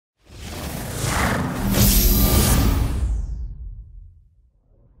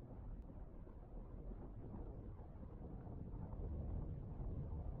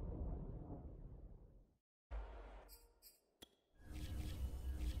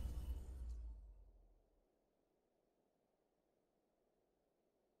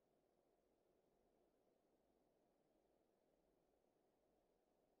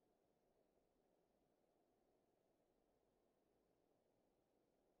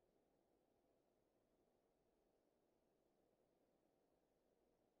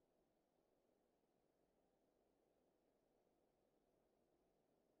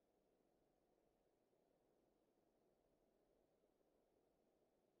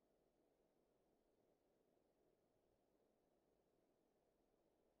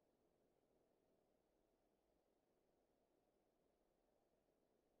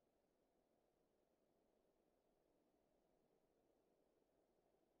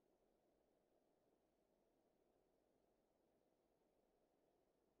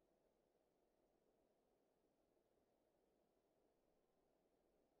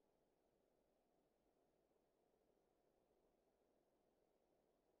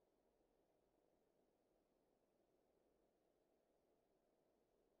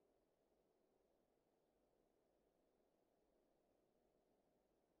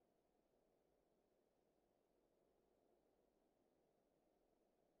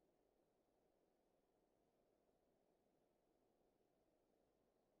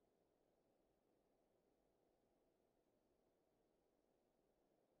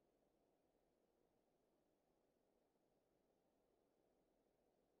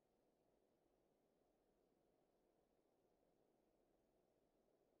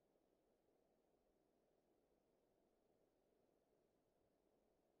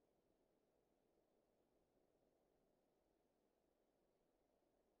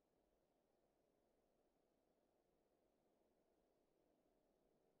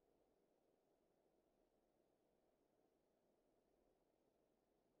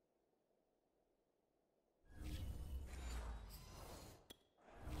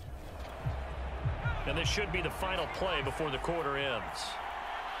And this should be the final play before the quarter ends.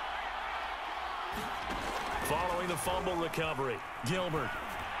 Following the fumble recovery, Gilbert.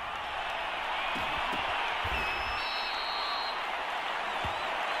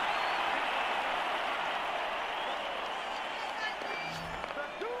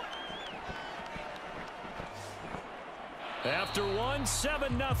 After one,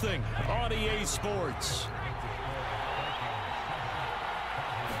 7-0 on EA Sports.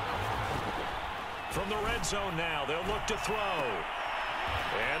 From the red zone now, they'll look to throw.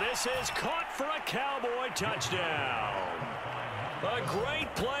 And this is caught for a Cowboy touchdown. A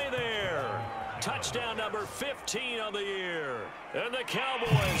great play there. Touchdown number 15 on the year. And the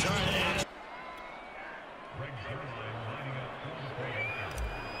Cowboys are in action.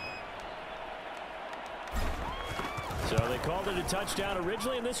 So they called it a touchdown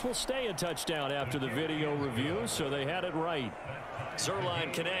originally, and this will stay a touchdown after the video review, so they had it right.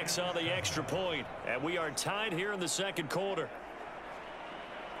 Zuerlein connects on the extra point, and we are tied here in the second quarter.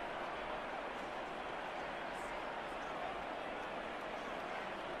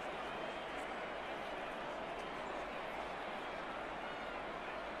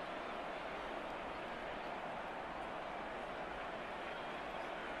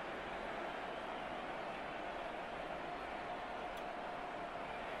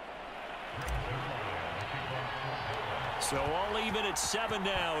 So all even at 7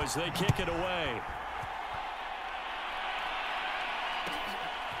 now as they kick it away.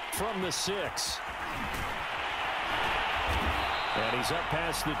 From the 6. And he's up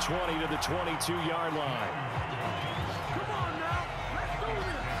past the 20 to the 22-yard line. Come on now. Let's do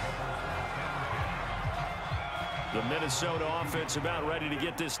this. The Minnesota offense about ready to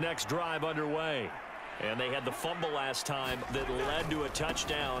get this next drive underway. And they had the fumble last time that led to a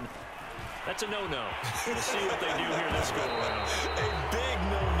touchdown. That's a no-no. We'll see what they do here this go-around. A big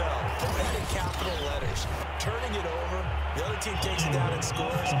no-no. Put that in capital letters. Turning it over, the other team takes it down and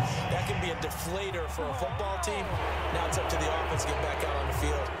scores. That can be a deflator for a football team. Now it's up to the offense to get back out on the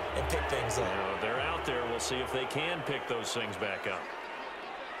field and pick things up. They're out there. We'll see if they can pick those things back up.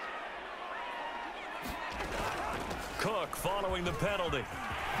 Cook following the penalty.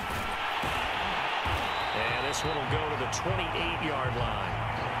 And this one will go to the 28-yard line.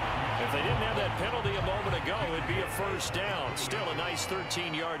 If they didn't have that penalty a moment ago, it'd be a first down. Still a nice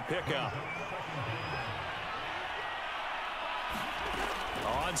 13-yard pickup.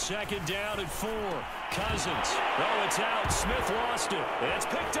 On second down at 4. Cousins. Oh, it's out. Smith lost it. And it's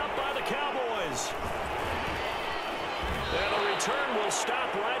picked up by the Cowboys. And the return will stop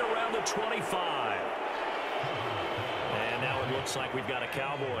right around the 25. And now it looks like we've got a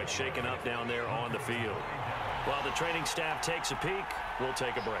Cowboy shaken up down there on the field. While the training staff takes a peek, we'll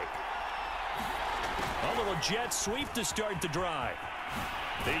take a break. A little jet sweep to start the drive.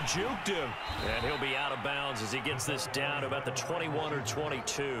 They juked him, and he'll be out of bounds as he gets this down to about the 21 or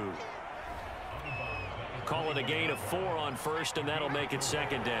 22. Call it a gain of 4 on first, and that'll make it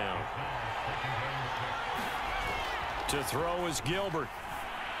second down. To throw is Gilbert.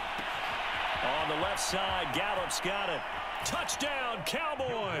 On the left side, Gallup's got it. Touchdown,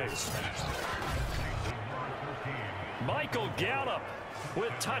 Cowboys! Michael Gallup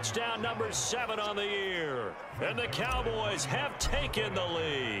with touchdown number 7 on the year. And the Cowboys have taken the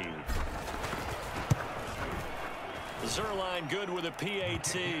lead. Zuerlein good with a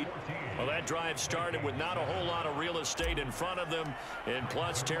PAT. Well, that drive started with not a whole lot of real estate in front of them. In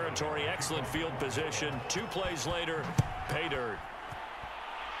plus territory, excellent field position. 2 plays later, pay dirt.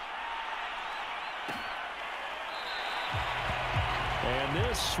 And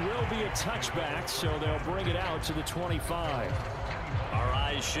this will be a touchback, so they'll bring it out to the 25. Our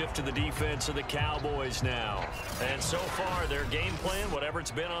eyes shift to the defense of the Cowboys now. And so far, their game plan, whatever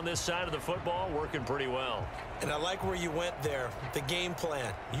it's been on this side of the football, working pretty well. And I like where you went there, the game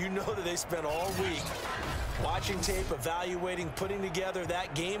plan. You know that they spent all week watching tape, evaluating, putting together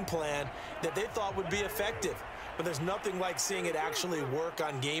that game plan that they thought would be effective. But there's nothing like seeing it actually work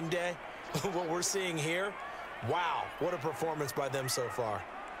on game day. What we're seeing here, wow, what a performance by them so far.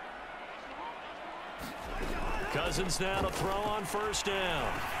 Cousins now to throw on first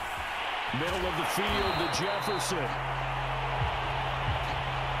down. Middle of the field to Jefferson.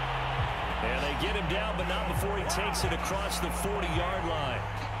 And they get him down, but not before he takes it across the 40-yard line.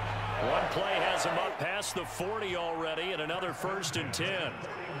 One play has him up past the 40 already, and another 1st and 10.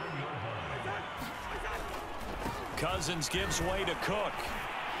 Cousins gives way to Cook.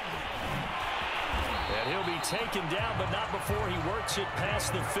 And he'll be taken down, but not before he works it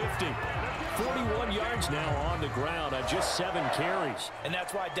past the 50. 41 yards now on the ground on just 7 carries. And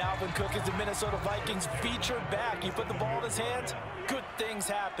that's why Dalvin Cook is the Minnesota Vikings featured back. You put the ball in his hands, good things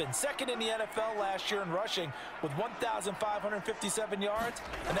things happen. Second in the NFL last year in rushing with 1,557 yards,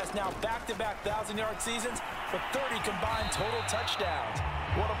 and that's now back-to-back 1,000-yard seasons with 30 combined total touchdowns.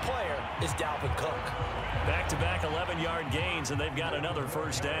 What a player is Dalvin Cook. Back-to-back 11-yard gains, and they've got another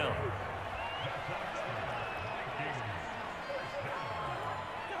first down.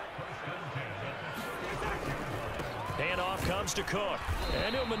 Handoff comes to Cook,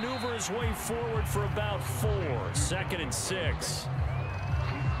 and he'll maneuver his way forward for about 4. 2nd and 6.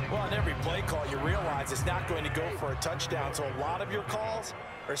 Well, on every play call, you realize it's not going to go for a touchdown, so a lot of your calls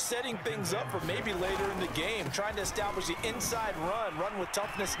are setting things up for maybe later in the game, trying to establish the inside run with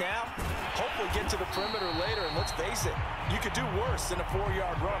toughness now, hopefully get to the perimeter later, and let's face it, you could do worse than a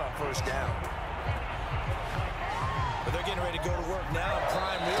 4-yard run on first down. But they're getting ready to go to work now in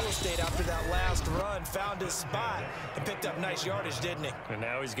prime real estate after that last run. Found his spot and picked up nice yardage, didn't he? And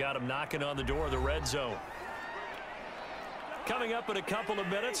now he's got him knocking on the door of the red zone. Coming up in a couple of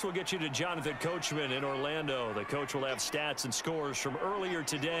minutes, we'll get you to Jonathan Coachman in Orlando. The coach will have stats and scores from earlier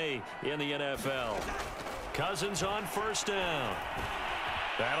today in the NFL. Cousins on first down.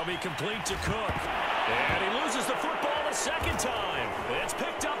 That'll be complete to Cook. And he loses the football a second time. It's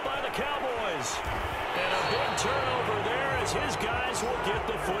picked up by the Cowboys. And a big turnover there as his guys will get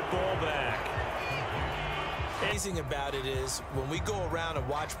the football back. Amazing about it is when we go around and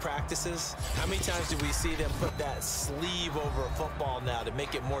watch practices, how many times do we see them put that sleeve over a football now to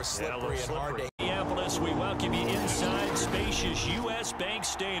make it more slippery and hard to... Minneapolis, we welcome you inside spacious U.S. Bank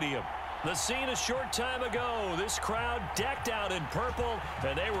Stadium. The scene a short time ago, this crowd decked out in purple,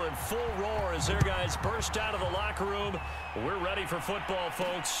 and they were in full roar as their guys burst out of the locker room. We're ready for football,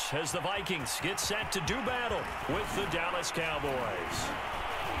 folks, as the Vikings get set to do battle with the Dallas Cowboys.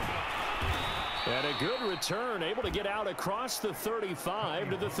 And a good return, able to get out across the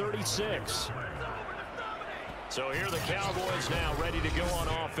 35 to the 36. So here are the Cowboys now ready to go on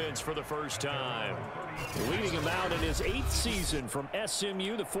offense for the first time. Leading him out in his 8th season from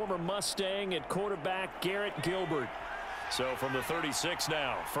SMU, the former Mustang at quarterback Garrett Gilbert. So from the 36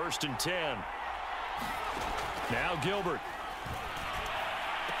 now, 1st and 10. Now Gilbert.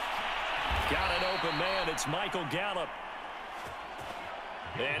 Got an open man, it's Michael Gallup.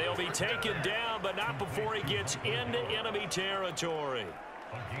 And he'll be taken down, but not before he gets into enemy territory.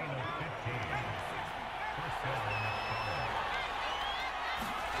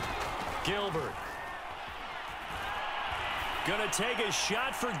 Gilbert. Gonna take a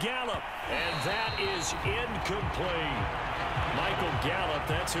shot for Gallup, and that is incomplete. Michael Gallup,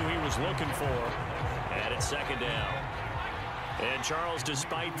 that's who he was looking for. And it's 2nd down. And Charles,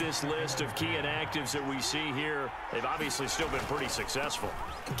 despite this list of key inactives that we see here, they've obviously still been pretty successful.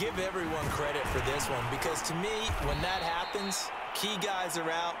 Give everyone credit for this one, because to me, when that happens, key guys are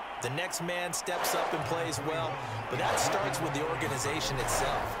out, the next man steps up and plays well, but that starts with the organization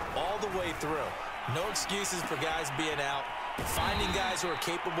itself, all the way through. No excuses for guys being out, finding guys who are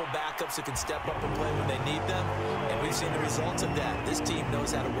capable backups who can step up and play when they need them, and we've seen the results of that. This team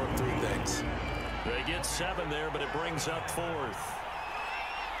knows how to work through things. They get 7 there, but it brings up 4th.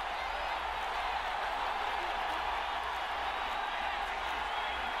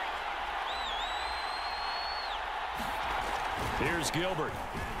 Here's Gilbert.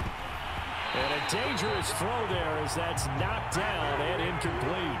 And a dangerous throw there as that's knocked down and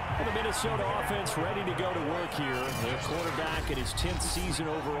incomplete. And the Minnesota offense ready to go to work here. Their quarterback in his 10th season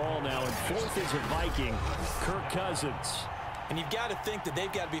overall now, and 4th is a Viking, Kirk Cousins. And you've got to think that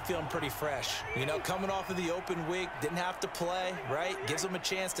they've got to be feeling pretty fresh. You know, coming off of the open week, didn't have to play, right? Gives them a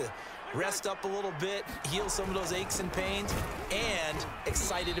chance to rest up a little bit, heal some of those aches and pains, and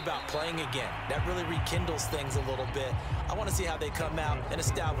excited about playing again. That really rekindles things a little bit. I want to see how they come out and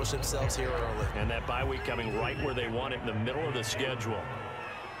establish themselves here early. And that bye week coming right where they want it, in the middle of the schedule.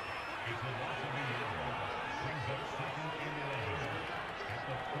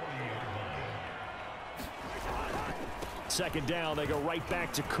 Second down, they go right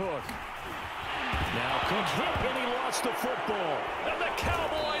back to Cook. Now Cook hit and he lost the football. And the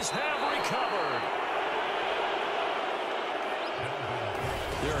Cowboys have recovered.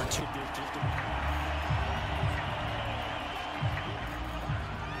 There are 2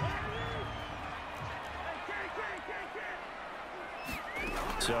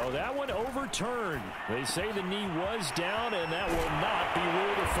 So that one overturned. They say the knee was down, and that will not be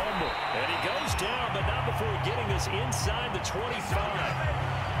ruled a fumble. And he goes down, but not before getting us inside the 25.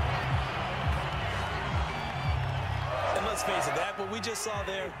 And let's let's face it, that what we just saw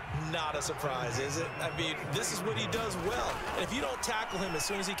there, not a surprise, is it? I mean, this is what he does well. And if you don't tackle him as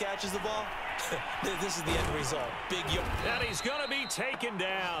soon as he catches the ball, this is the end result. Big yoke. And he's going to be taken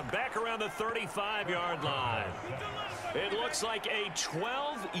down back around the 35-yard line. It looks like a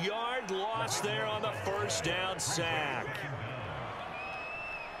 12-yard loss there on the first down sack.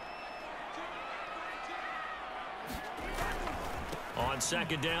 On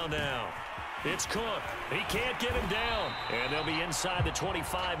second down now, it's Cook. He can't get him down. And they'll be inside the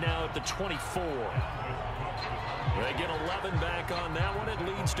 25 now at the 24. They get 11 back on that one. It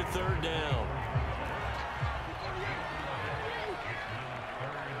leads to third down.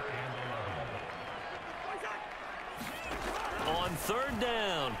 On third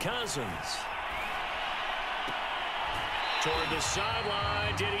down, Cousins. Toward the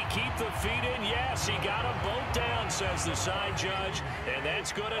sideline. Did he keep the feet in? Yes, he got them both down, says the side judge. And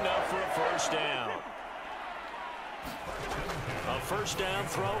that's good enough for a first down. A first down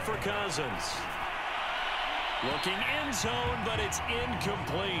throw for Cousins. Looking end zone, but it's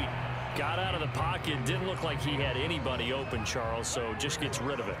incomplete. Got out of the pocket. Didn't look like he had anybody open, Charles, so just gets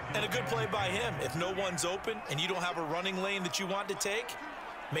rid of it. And a good play by him. If no one's open and you don't have a running lane that you want to take,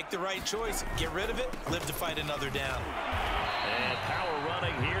 make the right choice. Get rid of it. Live to fight another down. And power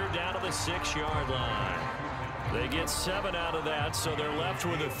running here down to the 6-yard line. They get 7 out of that, so they're left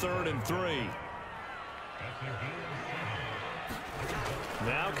with a 3rd and 3.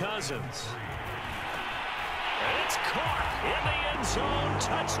 Now Cousins. And it's caught in the end zone.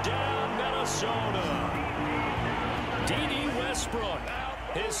 Touchdown, Minnesota. D.D. Westbrook,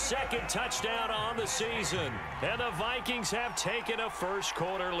 his 2nd touchdown on the season. And the Vikings have taken a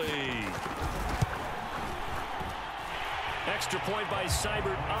first-quarter lead. Extra point by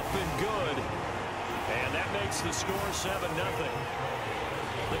Seibert, up and good. And that makes the score 7-0.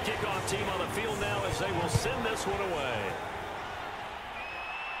 The kickoff team on the field now as they will send this one away.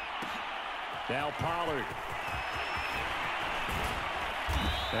 Now Pollard.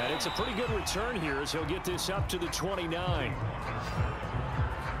 And it's a pretty good return here as he'll get this up to the 29.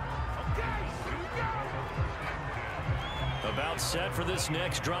 About set for this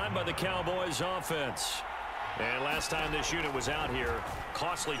next drive by the Cowboys offense. And last time this unit was out here,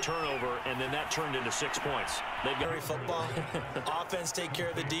 costly turnover, and then that turned into 6 points. They've got football. Offense take care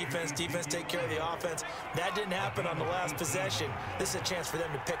of the defense. Defense take care of the offense. That didn't happen on the last possession. This is a chance for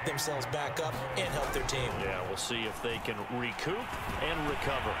them to pick themselves back up and help their team. Yeah, we'll see if they can recoup and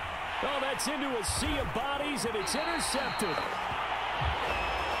recover. Oh, that's into a sea of bodies, and it's intercepted.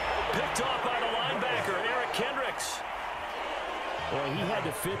 Picked off by the linebacker, Eric Kendricks. Well, he had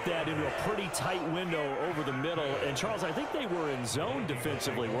to fit that into a pretty tight window over the middle. And, Charles, I think they were in zone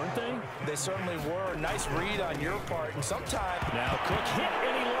defensively, weren't they? They certainly were. Nice read on your part. And sometimes... Now Cook hit,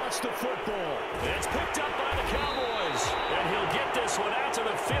 and he lost the football. It's picked up by the Cowboys. And he'll get this one out to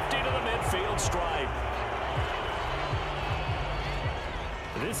the 50 to the midfield stripe.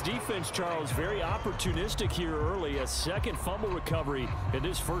 This defense, Charles, very opportunistic here early. A 2nd fumble recovery in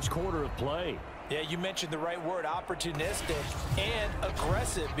this first quarter of play. Yeah, you mentioned the right word, opportunistic and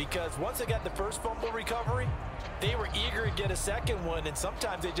aggressive, because once they got the first fumble recovery, they were eager to get a 2nd one, and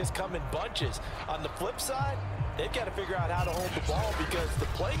sometimes they just come in bunches. On the flip side, they've got to figure out how to hold the ball because the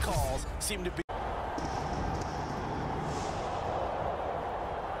play calls seem to be...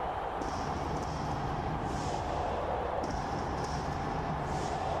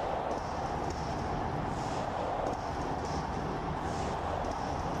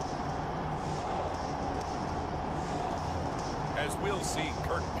 As we'll see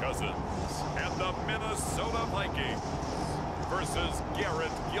Kirk Cousins and the Minnesota Vikings versus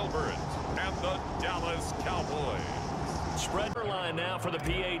Garrett Gilbert and the Dallas Cowboys. Spread line now for the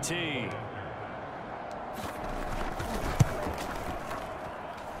PAT.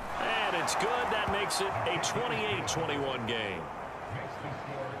 And it's good. That makes it a 28-21 game.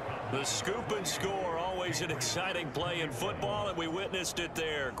 The scoop and score, always an exciting play in football, and we witnessed it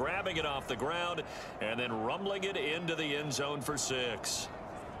there, grabbing it off the ground and then rumbling it into the end zone for 6.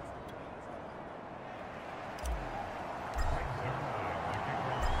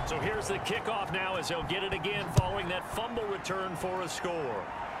 So here's the kickoff now as he'll get it again following that fumble return for a score.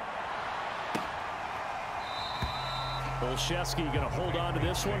 Olszewski going to hold on to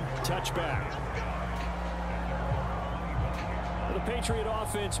this one. Touchback. The Patriot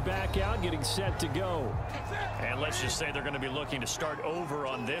offense back out, getting set to go. And let's just say they're going to be looking to start over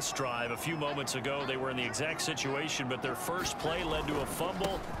on this drive. A few moments ago, they were in the exact situation, but their first play led to a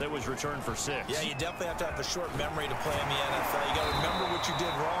fumble that was returned for 6. Yeah, you definitely have to have a short memory to play in the NFL. You got to remember what you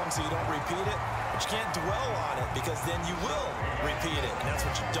did wrong so you don't repeat it. But But you can't dwell on it because then you will repeat it, and that's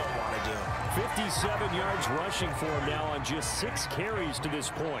what you don't want to do. 57 yards rushing for him now on just 6 carries to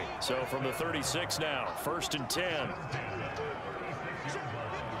this point. So from the 36 now, 1st and 10.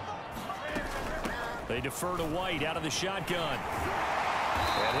 They defer to White out of the shotgun.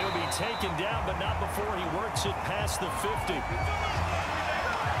 And he'll be taken down, but not before he works it past the 50.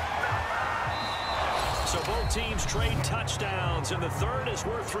 So both teams trade touchdowns in the third as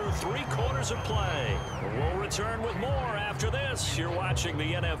we're through 3 quarters of play. We'll return with more after this. You're watching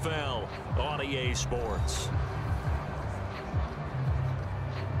the NFL on EA Sports.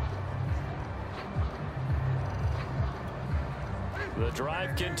 The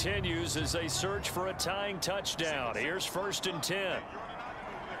drive continues as they search for a tying touchdown. Here's 1st and 10.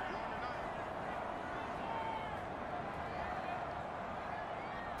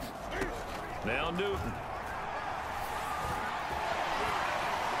 Now Newton.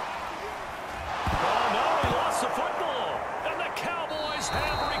 Oh, no, he lost the football. And the Cowboys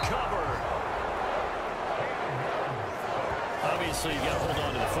have recovered. Obviously, you got to hold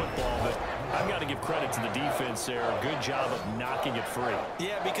on to the football, but I've got to give credit to the defense there. Good job of knocking it free.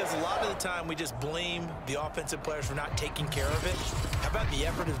 Yeah, because a lot of the time we just blame the offensive players for not taking care of it. How about the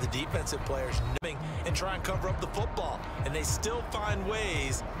effort of the defensive players and try and cover up the football? And they still find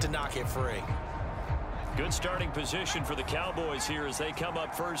ways to knock it free. Good starting position for the Cowboys here as they come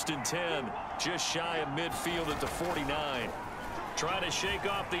up 1st and 10. Just shy of midfield at the 49. Trying to shake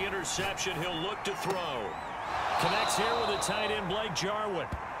off the interception. He'll look to throw. Connects here with a tight end, Blake Jarwin.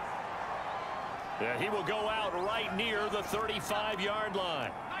 Yeah, he will go out right near the 35-yard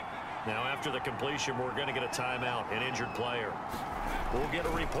line. Now, after the completion, we're going to get a timeout, an injured player. We'll get a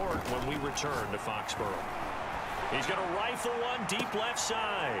report when we return to Foxborough. He's going to rifle one deep left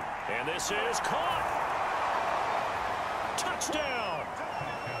side. And this is caught. Touchdown.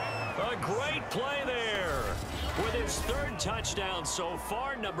 A great play there. With his 3rd touchdown so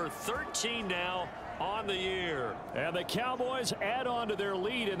far, number 13 now on the year. And the Cowboys add on to their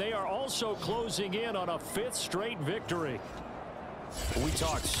lead, and they are also closing in on a 5th straight victory. We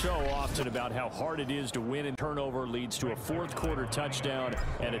talk so often about how hard it is to win, and turnover leads to a 4th quarter touchdown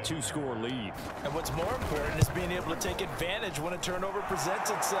and a 2-score lead. And what's more important is being able to take advantage when a turnover presents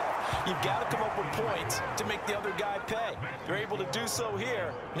itself. You've got to come up with points to make the other guy pay. They're able to do so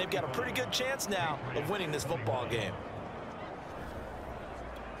here, and they've got a pretty good chance now of winning this football game.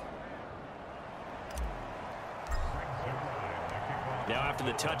 Now after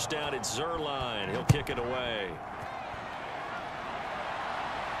the touchdown, it's Zuerlein. He'll kick it away.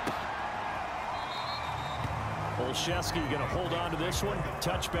 Olszewski going to hold on to this one.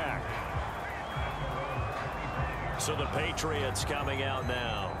 Touchback. So the Patriots coming out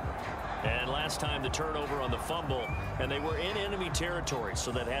now. And last time the turnover on the fumble, and they were in enemy territory,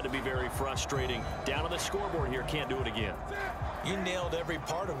 so that had to be very frustrating. Down on the scoreboard here, can't do it again. You nailed every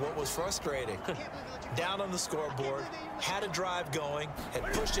part of what was frustrating. Down on the scoreboard, had a drive going,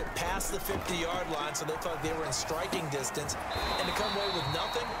 had pushed it past the 50-yard line, so they thought they were in striking distance, and to come away with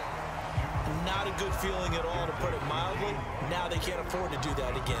nothing, not a good feeling at all, to put it mildly. Now they can't afford to do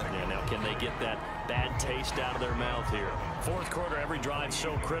that again. Yeah, now can they get that bad taste out of their mouth here? 4th quarter, every drive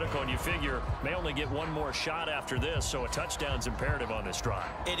so critical, and you figure may only get one more shot after this, so a touchdown's imperative on this drive.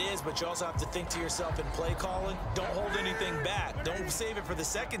 It is, but you also have to think to yourself in play calling, don't hold anything back. Don't save it for the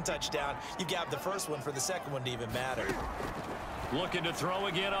 2nd touchdown. You got the 1st one for the 2nd one to even matter. Looking to throw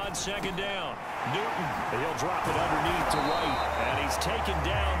again on 2nd down. Newton, he'll drop it underneath to White. And he's taken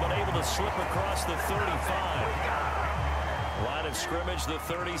down, but able to slip across the 35. Line of scrimmage, the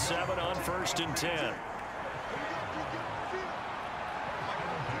 37 on 1st and 10.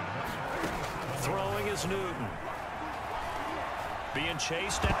 Throwing is Newton. Being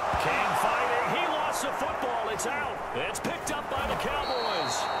chased out. Kane fighting. He lost the football. It's out. It's picked up by the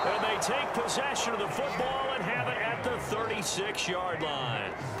Cowboys. And they take possession of the football and have it at the 36-yard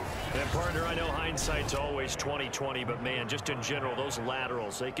line. And, partner, I know hindsight's always 20/20, but, man, just in general, those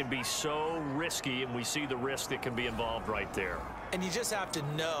laterals, they can be so risky, and we see the risk that can be involved right there. And you just have to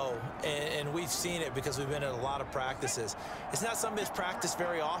know, and we've seen it because we've been in a lot of practices, it's not something that's practiced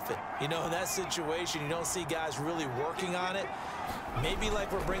very often. You know, in that situation, you don't see guys really working on it. Maybe like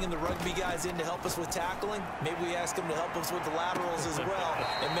we're bringing the rugby guys in to help us with tackling, maybe we ask them to help us with the laterals as well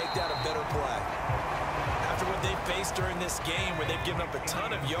and make that a better play. After what they've faced during this game where they've given up a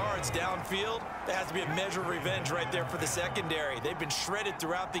ton of yards downfield, there has to be a measure of revenge right there for the secondary. They've been shredded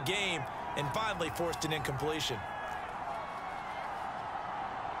throughout the game and finally forced an incompletion.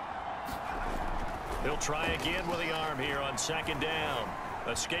 He'll try again with the arm here on 2nd down.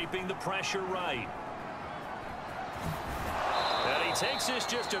 Escaping the pressure right. And he he takes this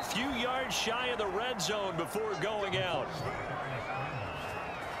just a few yards shy of the red zone before going out.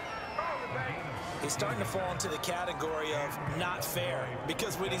 He's starting to fall into the category of not fair,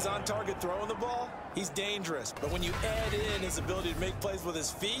 because when he's on target throwing the ball, he's dangerous. But when you add in his ability to make plays with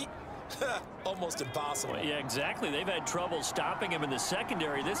his feet, almost impossible. Well, yeah, exactly. They've had trouble stopping him in the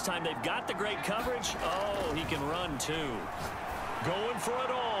secondary. This time they've got the great coverage. Oh, he can run too. Going for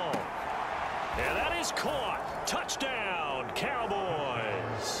it all. And that is caught. Touchdown,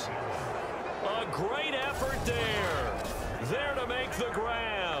 Cowboys. A great effort there. There to make the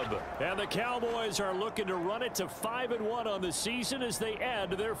grab. And the Cowboys are looking to run it to 5-1 on the season as they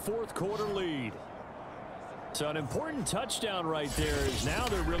add to their fourth quarter lead. So an important touchdown right there is now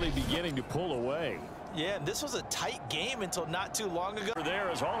they're really beginning to pull away. Yeah, and this was a tight game until not too long ago.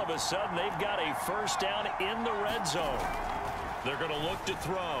 There is all of a sudden they've got a first down in the red zone. They're going to look to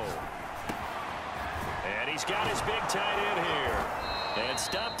throw. And he's got his big tight end here. And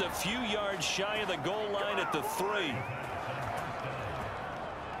stopped a few yards shy of the goal line at the 3.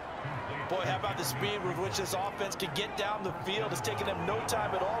 Boy, how about the speed with which this offense can get down the field? It's taken them no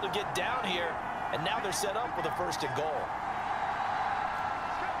time at all to get down here. And now they're set up with a first and goal.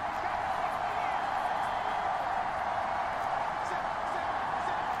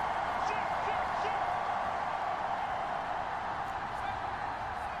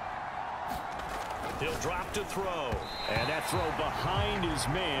 He'll drop to throw. And that throw behind his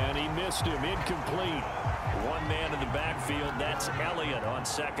man. He missed him. Incomplete. One man in the backfield. That's Elliott on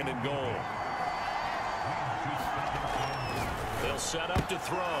second and goal. They'll set up to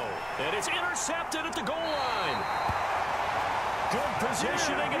throw. And it's intercepted at the goal line. Good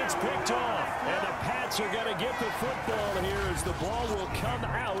positioning, and it's picked off. And the Pats are going to get the football here as the ball will come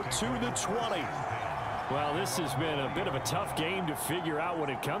out to the 20. Well, this has been a bit of a tough game to figure out when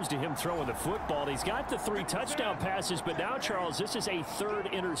it comes to him throwing the football. He's got the 3 touchdown passes, but now, Charles, this is a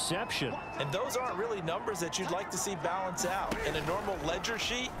 3rd interception. And those aren't really numbers that you'd like to see balance out. In a normal ledger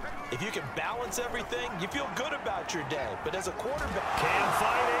sheet, if you can balance everything, you feel good about your day. But as a quarterback... Cam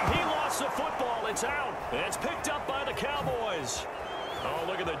fighting. He lost the football. It's out. It's picked up by the Cowboys. Oh,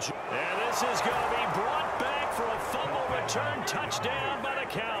 look at the... And this is going to be brought back for a fumble return touchdown by the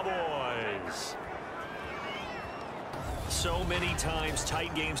Cowboys. So many times,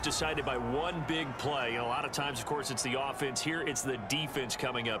 tight games decided by one big play. And a lot of times, of course, it's the offense. Here, it's the defense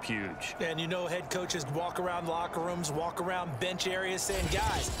coming up huge. And you know, head coaches walk around locker rooms, walk around bench areas saying,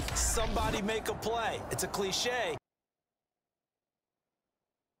 guys, somebody make a play. It's a cliche.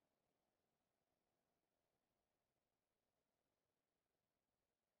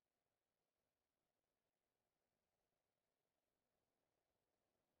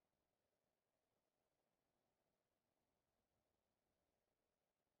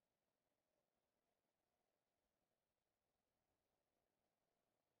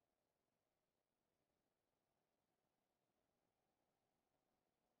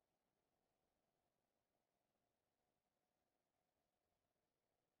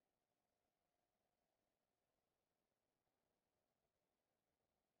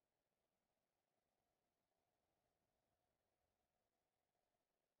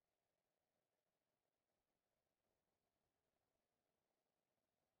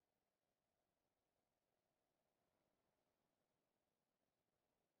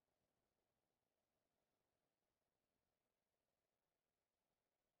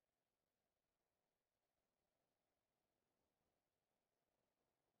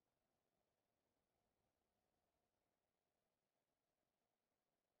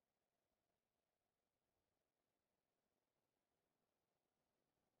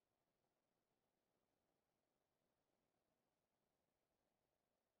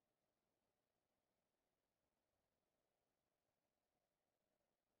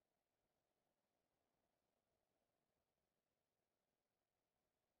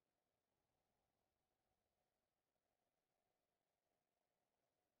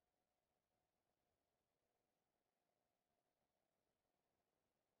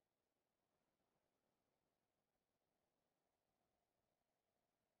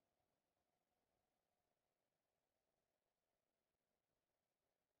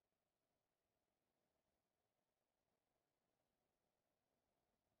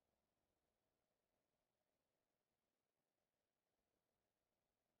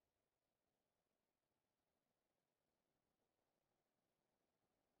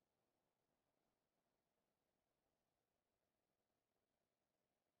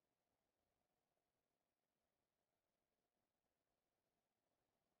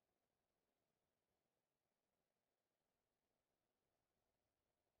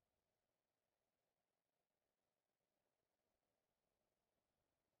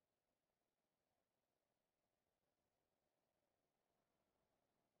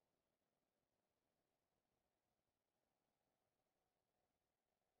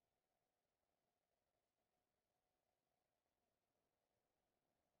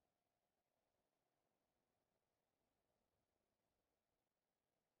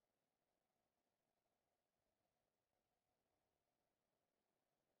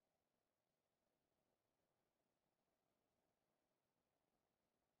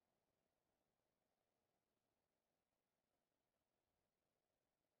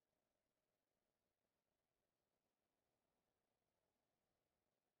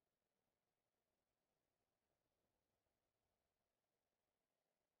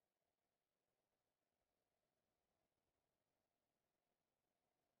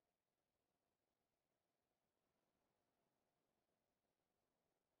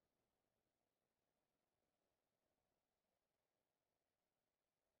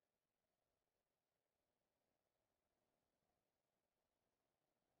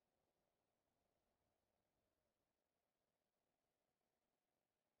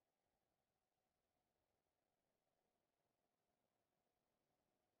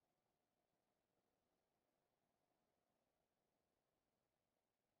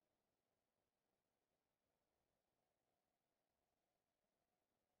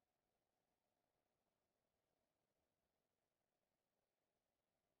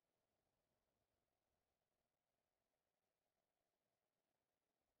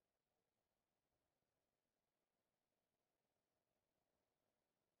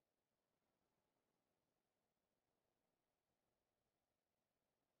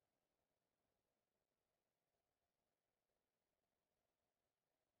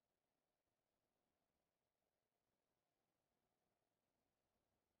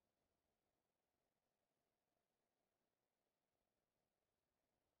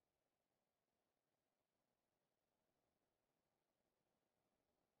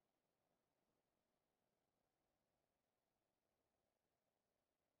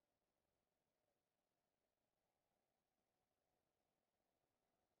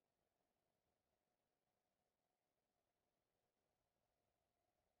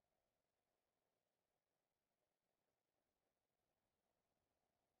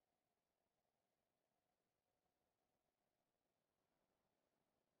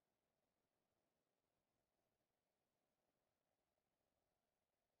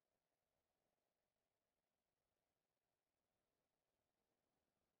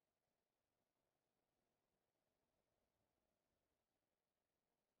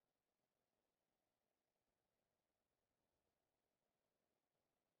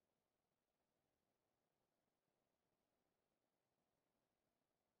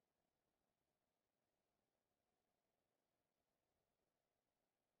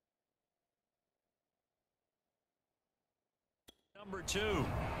 Number 2.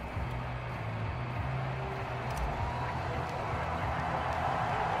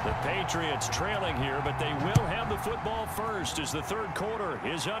 The Patriots trailing here, but they will have the football first as the third quarter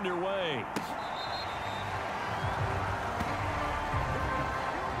is underway.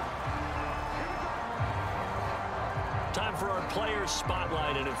 Time for our players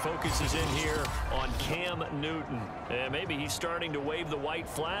spotlight, and it focuses in here on Cam Newton. And maybe he's starting to wave the white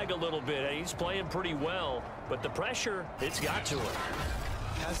flag a little bit. He's playing pretty well, but the pressure, it's got to him.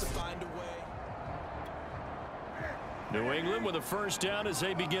 Has to find a way. New England with a first down as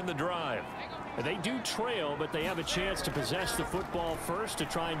they begin the drive. They do trail, but they have a chance to possess the football first to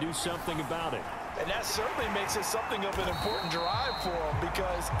try and do something about it. And that certainly makes it something of an important drive for them,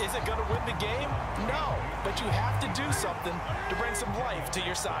 because is it going to win the game? No, but you have to do something to bring some life to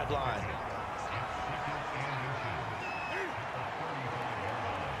your sideline.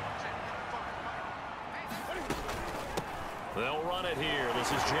 They'll run it here.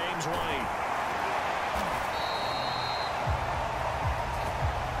 This is James White.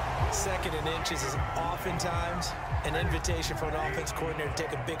 Second and inches is oftentimes an invitation for an offense coordinator to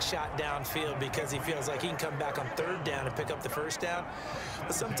take a big shot downfield because he feels like he can come back on third down and pick up the first down.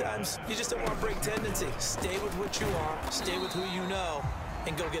 But sometimes you just don't want to break tendency. Stay with what you are, stay with who you know,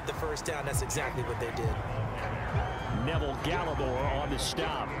 and go get the first down. That's exactly what they did. Neville Gallimore on the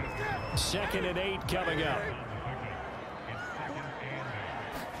stop. 2nd and 8 coming up.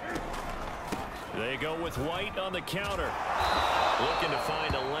 They go with White on the counter. Looking to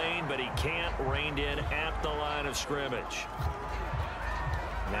find a lane, but he can't. Reined in at the line of scrimmage.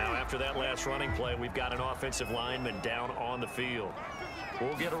 Now, after that last running play, we've got an offensive lineman down on the field.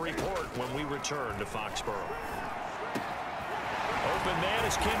 We'll get a report when we return to Foxborough. Open man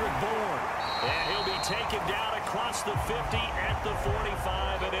is Kendrick Bourne. And he'll be taken down across the 50 at the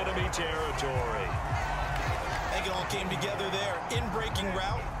 45 in enemy territory. I think it all came together there. In-breaking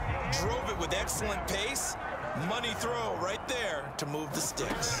route, drove it with excellent pace. Money throw right there to move the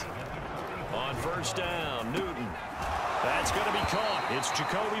sticks. On first down, Newton. That's going to be caught. It's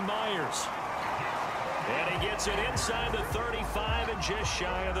Jakobi Meyers. And he gets it inside the 35 and just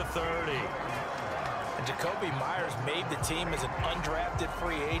shy of the 30. And Jakobi Meyers made the team as an undrafted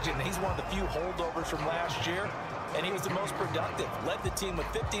free agent. He's one of the few holdovers from last year, and he was the most productive. Led the team with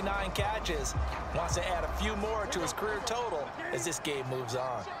 59 catches. Wants to add a few more to his career total as this game moves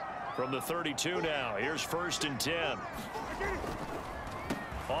on. From the 32 now, here's 1st and 10.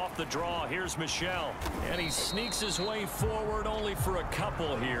 Off the draw, here's Michel. And he sneaks his way forward only for a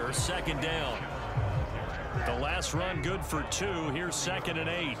couple here. 2nd down. The last run good for 2. Here's 2nd and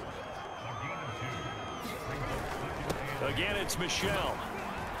 8. Again, it's Michel.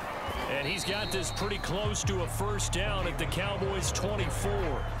 And he's got this pretty close to a first down at the Cowboys'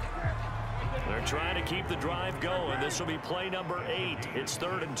 24. They're trying to keep the drive going. This will be play number 8. It's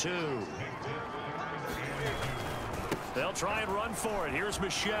 3rd and 2. They'll try and run for it. Here's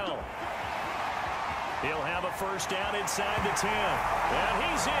Michel. He'll have a first down inside the 10. And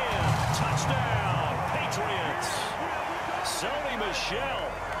he's in. Touchdown, Patriots. Sony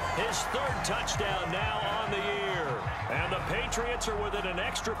Michel, his 3rd touchdown now on the year. And the Patriots are within an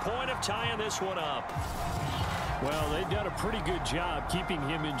extra point of tying this one up. Well, they've done a pretty good job keeping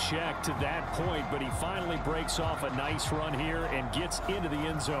him in check to that point, but he finally breaks off a nice run here and gets into the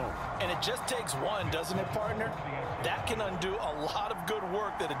end zone. And it just takes one, doesn't it, partner? That can undo a lot of good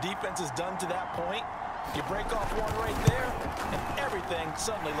work that a defense has done to that point. You break off one right there, and everything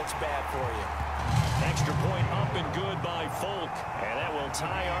suddenly looks bad for you. Extra point up and good by Folk, and that will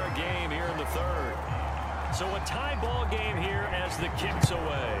tie our game here in the 3rd. So a tie ball game here as the kick's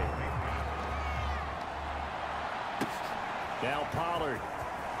away. Now Pollard.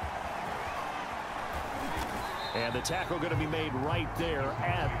 And the tackle going to be made right there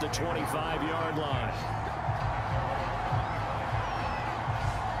at the 25-yard line.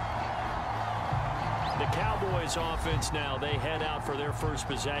 The Cowboys offense now, they head out for their first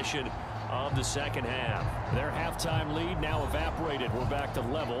possession of the 2nd half. Their halftime lead now evaporated. We're back to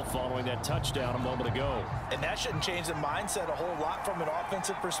level following that touchdown a moment ago. And that shouldn't change the mindset a whole lot from an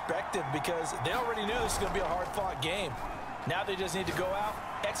offensive perspective, because they already knew this was going to be a hard-fought game. Now they just need to go out,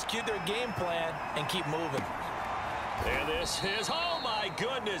 execute their game plan, and keep moving. And this is, oh my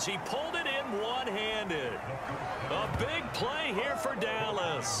goodness, he pulled it in one-handed. A big play here for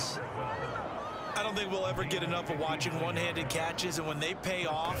Dallas. I don't think we'll ever get enough of watching one-handed catches, and when they pay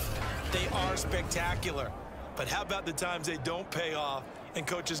off, they are spectacular. But how about the times they don't pay off and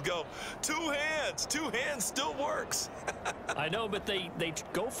coaches go, two hands still works. I know, but they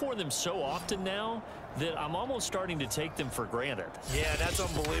go for them so often now that I'm almost starting to take them for granted. Yeah, that's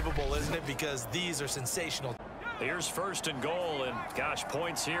unbelievable, isn't it? Because these are sensational. Here's first and goal, and gosh,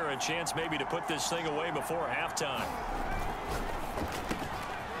 points here, a chance maybe to put this thing away before halftime.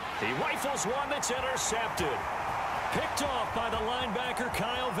 He rifles one that's intercepted. Picked off by the linebacker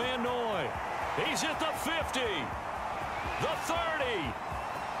Kyle Van Noy. He's at the 50, the 30,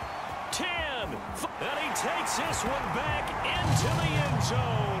 10, and he takes this one back into the end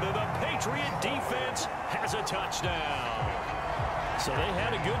zone, and the Patriot defense has a touchdown. So they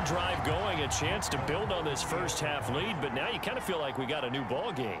had a good drive going, a chance to build on this first half lead, but now you kind of feel like we got a new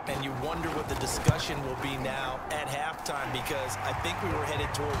ball game. And you wonder what the discussion will be now at halftime, because I think we were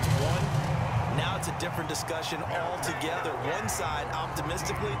headed towards one. Now it's a different discussion altogether. One side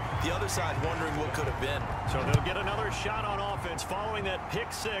optimistically, the other side wondering what could have been. So they'll get another shot on offense following that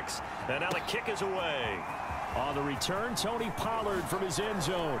pick six, and now the kick is away. On the return, Tony Pollard from his end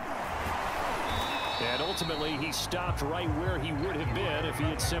zone. And ultimately, he stopped right where he would have been if he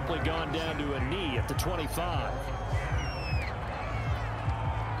had simply gone down to a knee at the 25.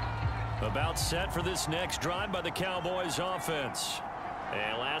 About set for this next drive by the Cowboys offense.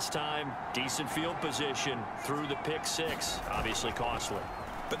 And last time, decent field position through the pick six. Obviously costly.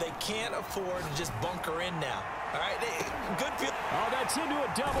 But they can't afford to just bunker in now. All right, good field. Oh, that's into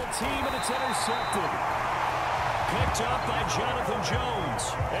a double team, and it's intercepted. Picked up by Jonathan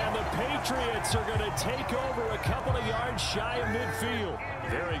Jones. And the Patriots are going to take over a couple of yards shy of midfield.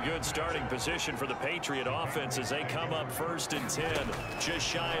 Very good starting position for the Patriot offense as they come up first and 10. Just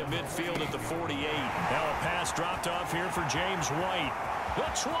shy of midfield at the 48. Now a pass dropped off here for James White. The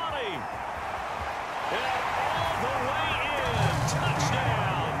 20. And all the way in.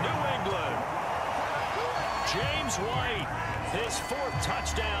 Touchdown, New England. James White, his fourth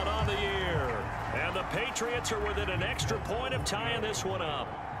touchdown on the year. And the Patriots are within an extra point of tying this one up.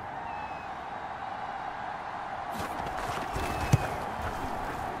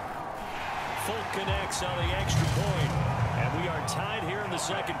 Folk connects on the extra point. And we are tied here in the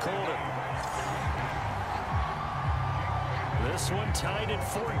second quarter. This one tied at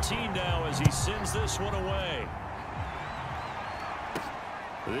 14 now as he sends this one away.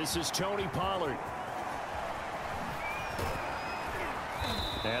 This is Tony Pollard.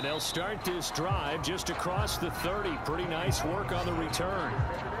 And they'll start this drive just across the 30. Pretty nice work on the return.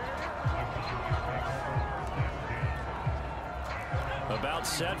 About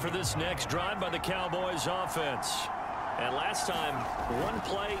set for this next drive by the Cowboys offense. And last time, one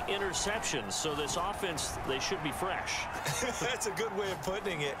play interception. So this offense, they should be fresh. That's a good way of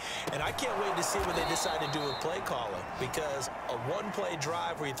putting it. And I can't wait to see what they decide to do with play calling. Because a one-play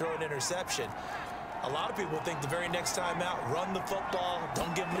drive where you throw an interception, a lot of people think the very next time out, run the football,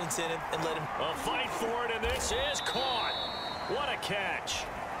 don't give him an incentive, and let him. A fight for it, and this is caught. What a catch.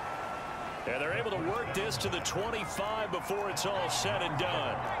 And they're able to work this to the 25 before it's all said and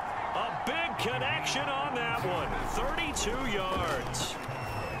done. A big connection on that one. 32 yards.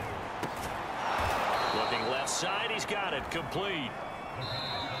 Looking left side, he's got it. Complete.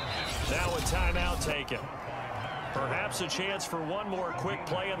 Now a timeout taken. Perhaps a chance for one more quick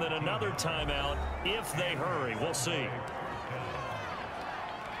play and then another timeout if they hurry. We'll see.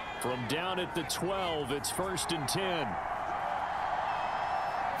 From down at the 12, it's first and 10.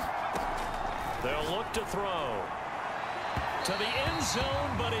 They'll look to throw. To the end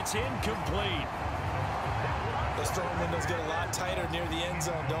zone, but it's incomplete. Those throwing windows get a lot tighter near the end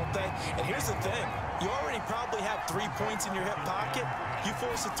zone, don't they? And here's the thing. You already probably have 3 points in your hip pocket. You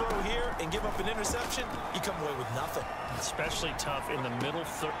force a throw here and give up an interception, you come away with nothing. Especially tough in the middle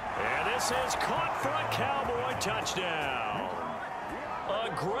third. And this is caught for a Cowboy touchdown.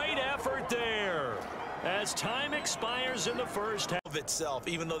 A great effort there. As time expires in the first half. Of itself,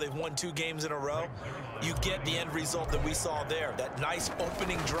 even though they've won 2 games in a row, you get the end result that we saw there. That nice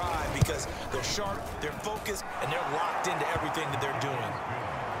opening drive because they're sharp, they're focused, and they're locked into everything that they're doing.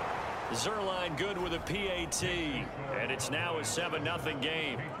 Zuerlein good with a PAT, and it's now a 7-0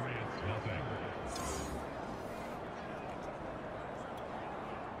 game.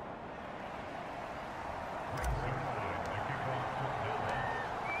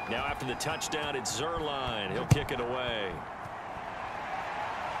 Now after the touchdown, it's Zuerlein. He'll kick it away.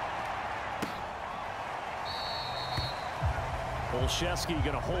 Olszewski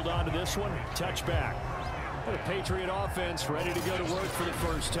going to hold on to this one. Touchback. The Patriot offense ready to go to work for the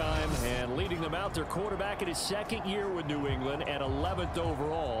first time, and leading them out, their quarterback in his second year with New England at 11th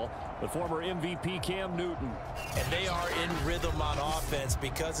overall, the former MVP Cam Newton. And they are in rhythm on offense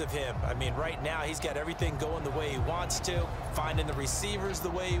because of him. I mean, right now he's got everything going the way he wants to, finding the receivers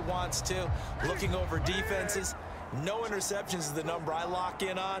the way he wants to, looking over defenses. No interceptions is the number I lock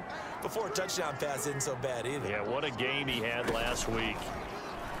in on. Before a touchdown pass isn't so bad either. Yeah, what a game he had last week.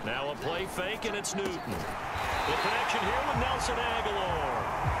 Now a play fake, and it's Newton. The connection here with Nelson Aguilar.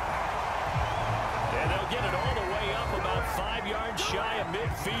 And they'll get it all the way up about 5 yards shy of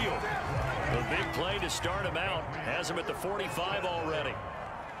midfield. The big play to start him out has him at the 45 already.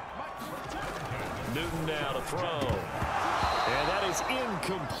 Newton now to throw. And that is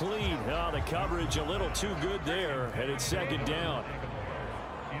incomplete. Oh, the coverage a little too good there, and it's second down.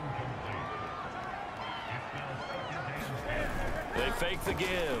 They fake the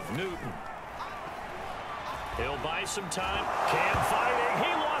give. Newton. He'll buy some time. Cam fighting.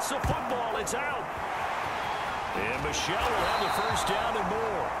 He lost the football. It's out. And Michel will have the first down and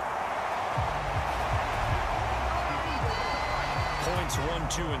more. Points 1,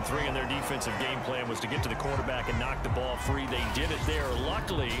 2, and 3 in their defensive game plan was to get to the quarterback and knock the ball free. They did it there.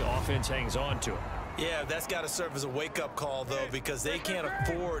 Luckily, offense hangs on to it. Yeah, that's got to serve as a wake-up call, though, because they can't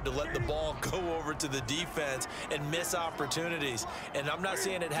afford to let the ball go over to the defense and miss opportunities. And I'm not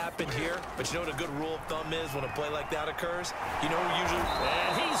saying it happened here, but you know what a good rule of thumb is when a play like that occurs? You know who usually...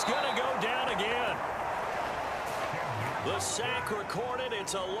 And he's going to go down again. The sack recorded.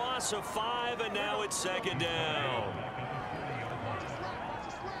 It's a loss of 5, and now it's second down.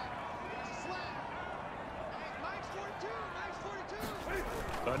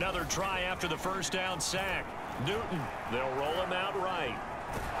 Another try after the first down sack. Newton, they'll roll him out right.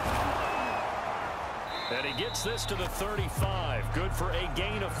 And he gets this to the 35. Good for a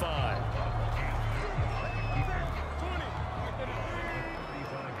gain of 5.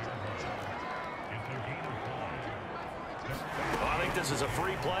 I think this is a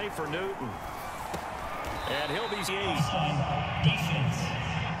free play for Newton. And he'll be 8. Defense.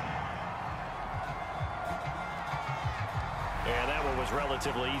 And that one was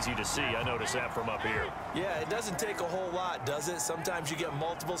relatively easy to see. I noticed that from up here. Yeah, it doesn't take a whole lot, does it? Sometimes you get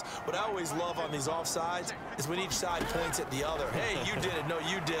multiples. What I always love on these offsides is when each side points at the other. Hey, you did it. No,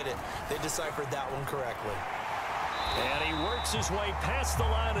 you did it. They deciphered that one correctly. And he works his way past the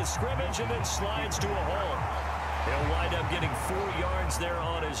line of scrimmage and then slides to a hole. He'll wind up getting 4 yards there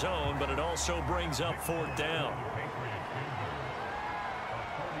on his own, but it also brings up 4th down.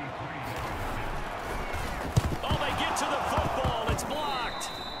 Oh, they get to the football. It's blocked.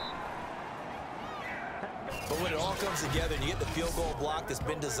 But when it all comes together and you get the field goal block that's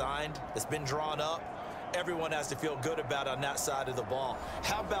been designed, that's been drawn up, everyone has to feel good about it on that side of the ball.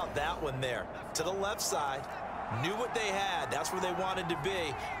 How about that one there? To the left side, knew what they had. That's where they wanted to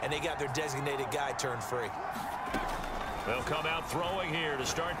be, and they got their designated guy turned free. They'll come out throwing here to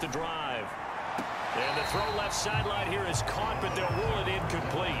start the drive. And the throw left sideline here is caught, but they'll rule it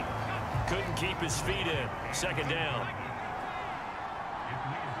incomplete. Couldn't keep his feet in. Second down.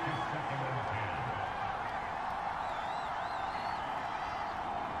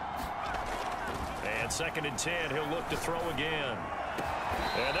 And 2nd and 10. He'll look to throw again.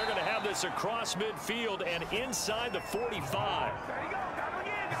 And they're going to have this across midfield and inside the 45.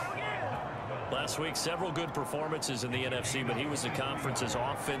 Last week, several good performances in the NFC, but he was the conference's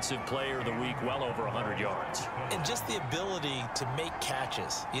offensive player of the week, well over 100 yards. And just the ability to make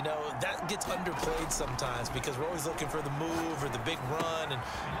catches. You know, that gets underplayed sometimes because we're always looking for the move or the big run.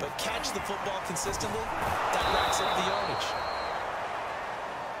 But catch the football consistently, that racks up the yardage.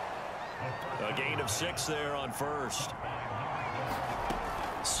 A gain of 6 there on first.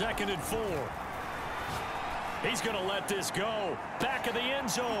 2nd and 4. He's going to let this go. Back of the end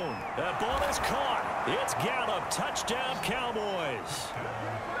zone. That ball is caught. It's Gallup. Touchdown, Cowboys.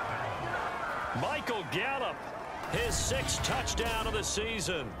 Michael Gallup, his 6th touchdown of the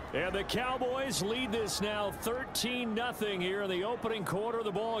season. And the Cowboys lead this now 13-0 here in the opening quarter of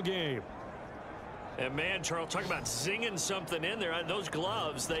the ball game. And man, Charles, talk about zinging something in there. Those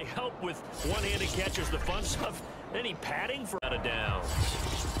gloves, they help with one-handed catches, the fun stuff. Any padding for out of downs.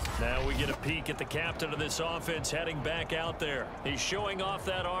 Now we get a peek at the captain of this offense heading back out there. He's showing off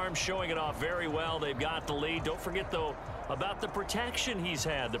that arm, showing it off very well. They've got the lead. Don't forget, though, about the protection he's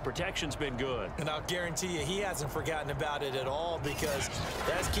had. The protection's been good. And I'll guarantee you he hasn't forgotten about it at all because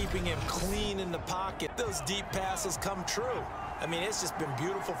that's keeping him clean in the pocket. Those deep passes come true. I mean, it's just been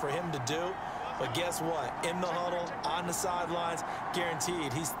beautiful for him to do. But guess what? In the huddle, on the sidelines,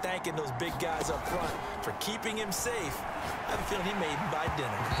 guaranteed he's thanking those big guys up front for keeping him safe. I have a feeling he may even buy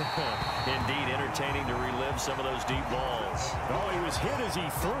dinner. Indeed, entertaining to relive some of those deep balls. Oh, he was hit as he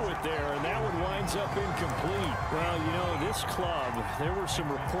threw it there, and that one winds up incomplete. Well, you know, this club, there were some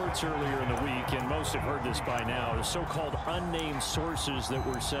reports earlier in the week, and most have heard this by now, the so-called unnamed sources that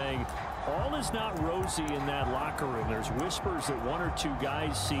were saying all is not rosy in that locker room. There's whispers that 1 or 2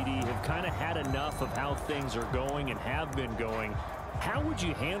 guys, CD, have kind of had enough of how things are going and have been going. How would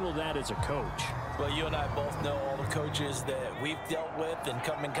you handle that as a coach? Well, you and I both know all the coaches that we've dealt with and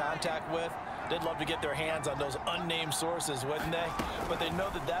come in contact with. They'd love to get their hands on those unnamed sources, wouldn't they? But they know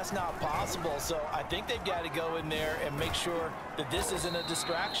that that's not possible, so I think they've got to go in there and make sure that this isn't a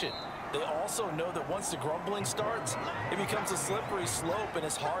distraction. They also know that once the grumbling starts, it becomes a slippery slope, and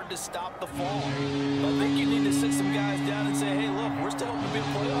it's hard to stop the fall. I think you need to sit some guys down and say, hey, look, we're still hoping to be a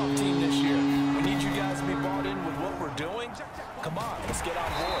playoff team this year. We need you guys to be bought in with what we're doing. Come on, let's get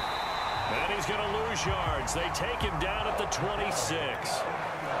on board. And he's going to lose yards. They take him down at the 26.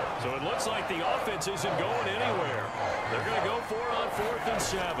 So it looks like the offense isn't going anywhere. They're going to go for it on 4th and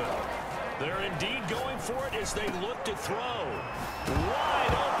 7. They're indeed going for it as they look to throw.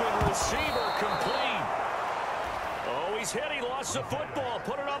 Wide open receiver complete. Oh, he's hit. He lost the football.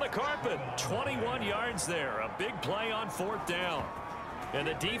 Put it on the carpet. 21 yards there. A big play on 4th down. And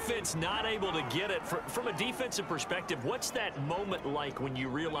the defense not able to get it. From a defensive perspective, what's that moment like when you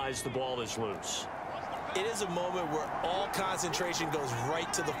realize the ball is loose? It is a moment where all concentration goes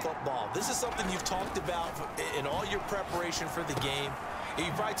right to the football. This is something you've talked about in all your preparation for the game. You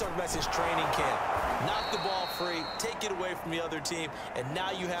probably talked about this training camp. Knock the ball free, take it away from the other team, and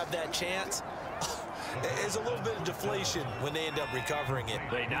now you have that chance. There's a little bit of deflation when they end up recovering it.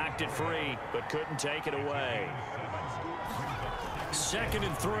 They knocked it free, but couldn't take it away. 2nd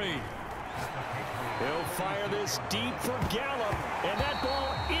and 3. He'll fire this deep for Gallup, and that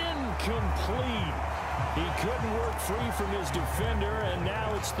ball incomplete. He couldn't work free from his defender, and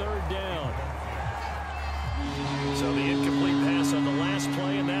now it's 3rd down. So the incomplete pass on the last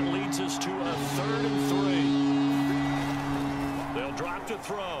play, and that leads us to a 3rd and 3. They'll drop to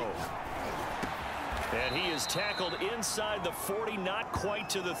throw. And he is tackled inside the 40, not quite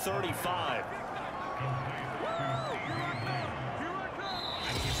to the 35.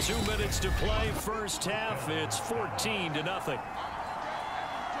 2 minutes to play, first half. It's 14-0.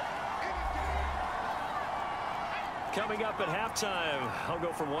 Coming up at halftime, I'll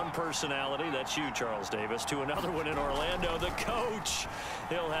go from one personality, that's you, Charles Davis, to another one in Orlando, the coach.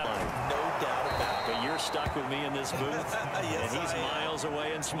 He'll have no doubt about it. But you're stuck with me in this booth, yes, and he's miles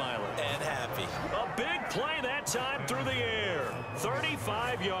away and smiling. And happy. A big play that time through the air,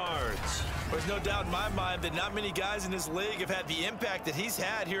 35 yards. There's no doubt in my mind that not many guys in this league have had the impact that he's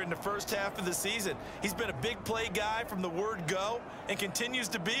had here in the first half of the season. He's been a big play guy from the word go and continues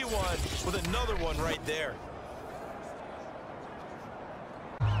to be one with another one right there.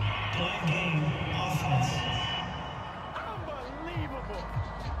 Game offense. Unbelievable.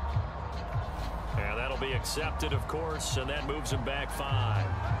 And that'll be accepted, of course, and that moves him back 5.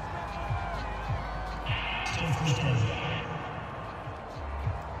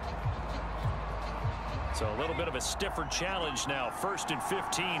 So a little bit of a stiffer challenge now. 1st and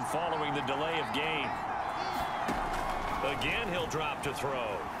 15 following the delay of game. Again, he'll drop to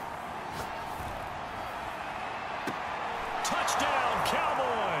throw. Touchdown,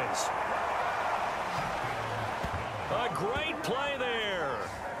 Cowboys! A great play there.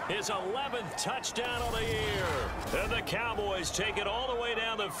 His 11th touchdown of the year. And the Cowboys take it all the way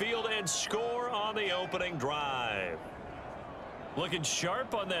down the field and score on the opening drive. Looking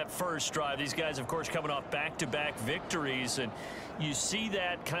sharp on that first drive. These guys, of course, coming off back-to-back victories, and you see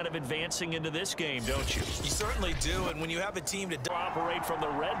that kind of advancing into this game, don't you? You certainly do, and when you have a team to operate from the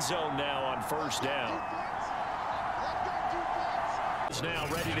red zone now on 1st down. Is now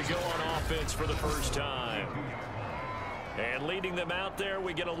ready to go on offense for the first time. And leading them out there,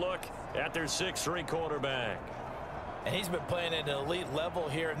 we get a look at their 6'3" quarterback. And he's been playing at an elite level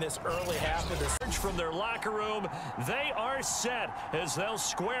here in this early half of this. From their locker room, they are set as they'll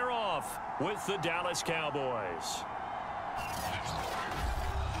square off with the Dallas Cowboys.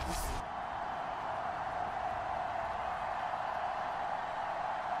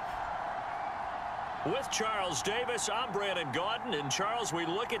 With Charles Davis, I'm Brandon Gaudin. And Charles, we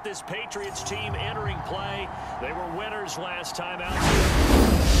look at this Patriots team entering play. They were winners last time out.